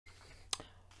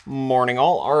Morning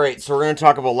all. Alright, so we're going to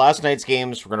talk about last night's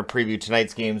games. We're going to preview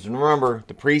tonight's games. And remember,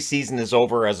 the preseason is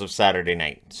over as of Saturday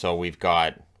night. So we've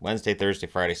got Wednesday, Thursday,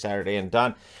 Friday, Saturday, and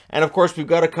done. And of course, we've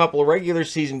got a couple of regular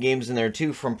season games in there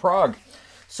too from Prague.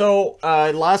 So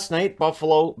last night,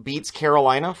 Buffalo beats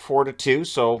Carolina 4-2.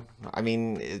 So, I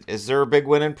mean, is there a big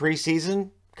win in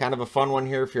preseason? Kind of a fun one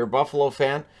here if you're a Buffalo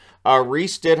fan.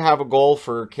 Reese did have a goal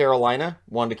for Carolina,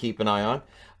 one to keep an eye on.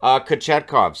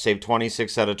 Kochetkov saved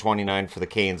 26 out of 29 for the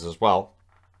Canes as well.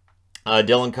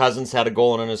 Dylan Cousins had a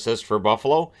goal and an assist for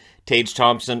Buffalo. Tage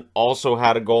Thompson also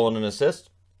had a goal and an assist.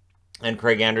 And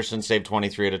Craig Anderson saved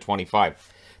 23 out of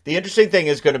 25. The interesting thing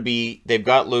is going to be they've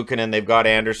got Luukkonen, they've got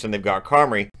Anderson, they've got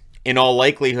Comrie. In all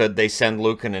likelihood, they send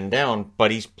Luukkonen down, but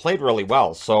he's played really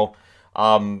well. So,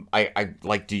 I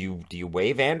like, do you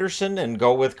waive Anderson and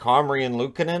go with Comrie and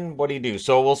Luukkonen? What do you do?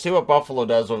 So we'll see what Buffalo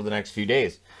does over the next few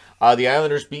days. The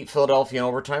Islanders beat Philadelphia in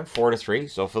overtime, 4-3.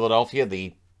 So Philadelphia,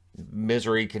 the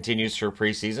misery continues for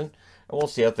preseason. And we'll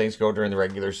see how things go during the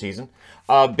regular season.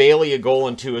 Bailey, a goal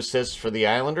and 2 assists for the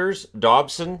Islanders.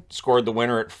 Dobson scored the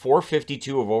winner at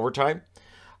 4:52 of overtime.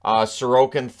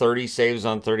 Sorokin, 30 saves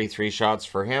on 33 shots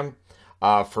for him.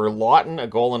 For Lawton, a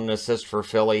goal and an assist for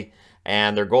Philly.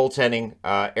 And their goaltending,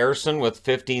 Ersson with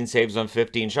 15 saves on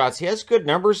 15 shots. He has good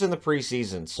numbers in the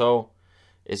preseason, so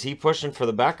is he pushing for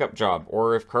the backup job?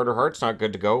 Or if Carter Hart's not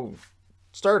good to go,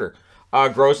 starter.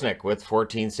 Grosnick with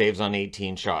 14 saves on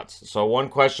 18 shots. So one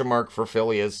question mark for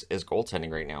Philly is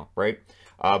goaltending right now, right?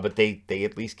 But they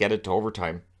at least get it to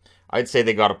overtime. I'd say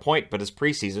they got a point, but it's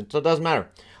preseason, so it doesn't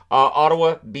matter.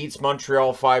 Ottawa beats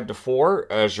Montreal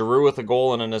 5-4. Giroux with a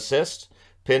goal and an assist.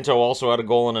 Pinto also had a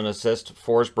goal and an assist.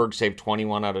 Forsberg saved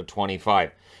 21 out of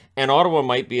 25. And Ottawa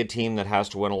might be a team that has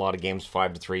to win a lot of games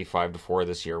 5-3, 5-4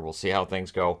 this year. We'll see how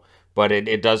things go. But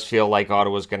it does feel like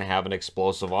Ottawa's going to have an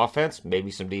explosive offense, maybe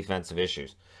some defensive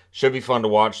issues. Should be fun to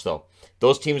watch, though.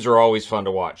 Those teams are always fun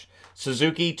to watch.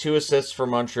 Suzuki, 2 assists for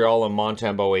Montreal, and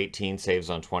Montembeault, 18 saves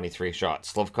on 23 shots.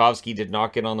 Slavkovsky did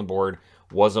not get on the board,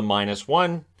 was a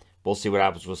 -1. We'll see what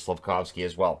happens with Slavkovsky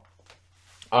as well.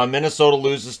 Minnesota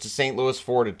loses to St. Louis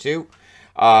 4-2.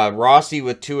 Rossi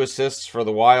with 2 assists for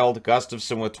the Wild.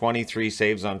 Gustafson with 23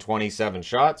 saves on 27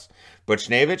 shots.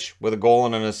 Buchnevich with a goal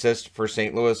and an assist for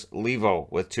St. Louis. Levo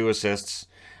with 2 assists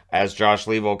as Josh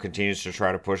Levo continues to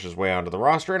try to push his way onto the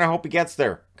roster. And I hope he gets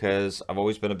there because I've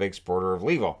always been a big supporter of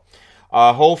Levo.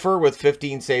 Hofer with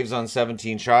 15 saves on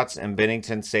 17 shots. And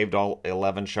Binnington saved all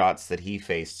 11 shots that he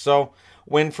faced. So,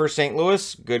 win for St.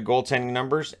 Louis. Good goaltending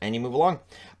numbers. And you move along.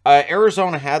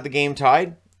 Arizona had the game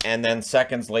tied, and then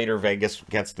seconds later, Vegas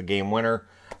gets the game winner.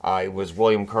 It was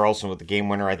William Karlsson with the game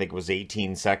winner. I think it was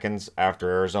 18 seconds after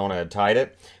Arizona had tied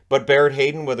it. But Barrett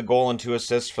Hayden with a goal and 2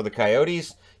 assists for the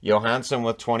Coyotes. Johansson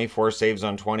with 24 saves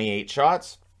on 28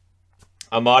 shots.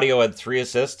 Amadio had 3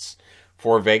 assists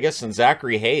for Vegas, and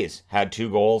Zachary Hayes had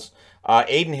 2 goals.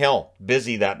 Aiden Hill,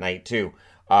 busy that night too.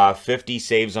 50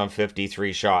 saves on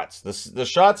 53 shots. The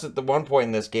shots at the one point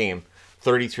in this game,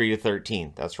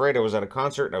 33-13. That's right, I was at a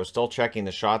concert and I was still checking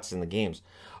the shots in the games.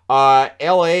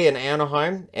 LA and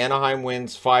Anaheim. Anaheim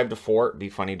wins 5-4. It'd be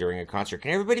funny during a concert.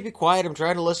 Can everybody be quiet? I'm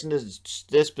trying to listen to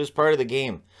this as part of the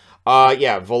game.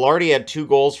 Yeah, Velarde had 2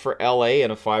 goals for LA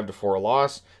and a 5-4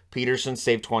 loss. Peterson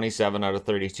saved 27 out of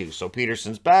 32. So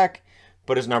Peterson's back,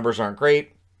 but his numbers aren't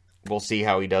great. We'll see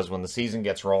how he does when the season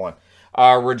gets rolling.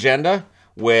 Regenda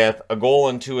with a goal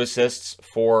and 2 assists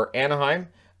for Anaheim.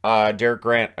 Derek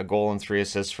Grant, a goal and 3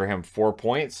 assists for him, 4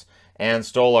 points. And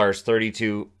Stolarz,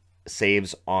 32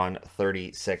 saves on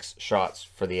 36 shots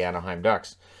for the Anaheim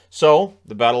Ducks. So,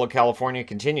 the Battle of California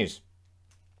continues.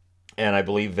 And I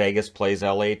believe Vegas plays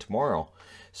LA tomorrow.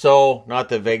 So, not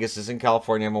that Vegas is in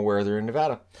California, I'm aware they're in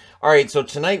Nevada. Alright, so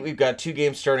tonight we've got 2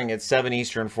 games starting at 7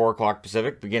 Eastern, 4 o'clock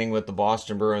Pacific, beginning with the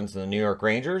Boston Bruins and the New York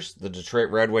Rangers. The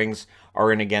Detroit Red Wings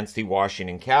are in against the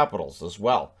Washington Capitals as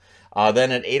well.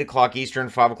 Then at 8 o'clock Eastern,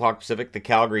 5 o'clock Pacific, the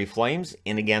Calgary Flames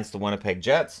in against the Winnipeg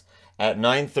Jets. At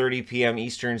 9:30 p.m.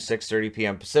 Eastern, 6:30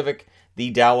 p.m. Pacific, the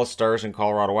Dallas Stars and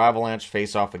Colorado Avalanche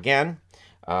face off again.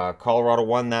 Colorado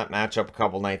won that matchup a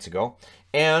couple nights ago.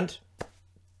 And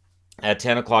at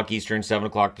 10 o'clock Eastern, 7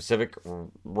 o'clock Pacific,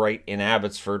 right in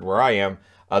Abbotsford where I am,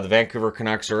 the Vancouver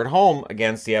Canucks are at home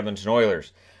against the Edmonton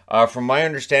Oilers. From my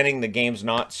understanding, the game's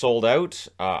not sold out.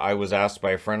 I was asked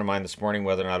by a friend of mine this morning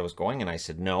whether or not I was going, and I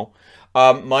said no.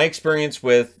 My experience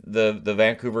with the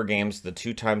Vancouver games, the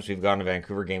 2 times we've gone to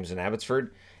Vancouver games in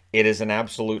Abbotsford, it is an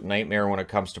absolute nightmare when it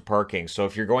comes to parking. So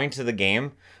if you're going to the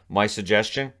game, my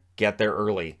suggestion, get there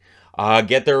early.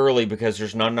 Get there early because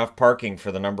there's not enough parking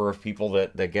for the number of people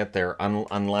that get there,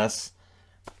 unless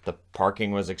the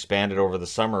parking was expanded over the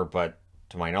summer, but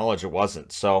To my knowledge, it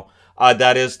wasn't. So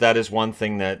that is one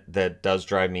thing that does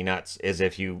drive me nuts, is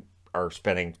if you are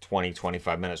spending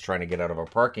 20-25 minutes trying to get out of a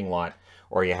parking lot,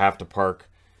 or you have to park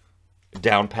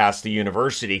down past the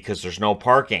university because there's no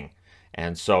parking.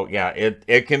 And so, yeah,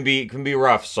 it can be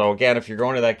rough. So again, if you're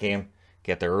going to that game,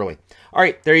 get there early. All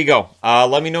right, there you go.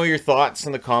 Let me know your thoughts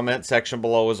in the comment section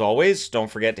below as always.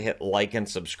 Don't forget to hit like and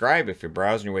subscribe if you're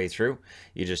browsing your way through.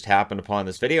 You just happened upon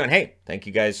this video. And hey, thank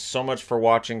you guys so much for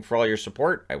watching, for all your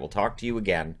support. I will talk to you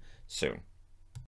again soon.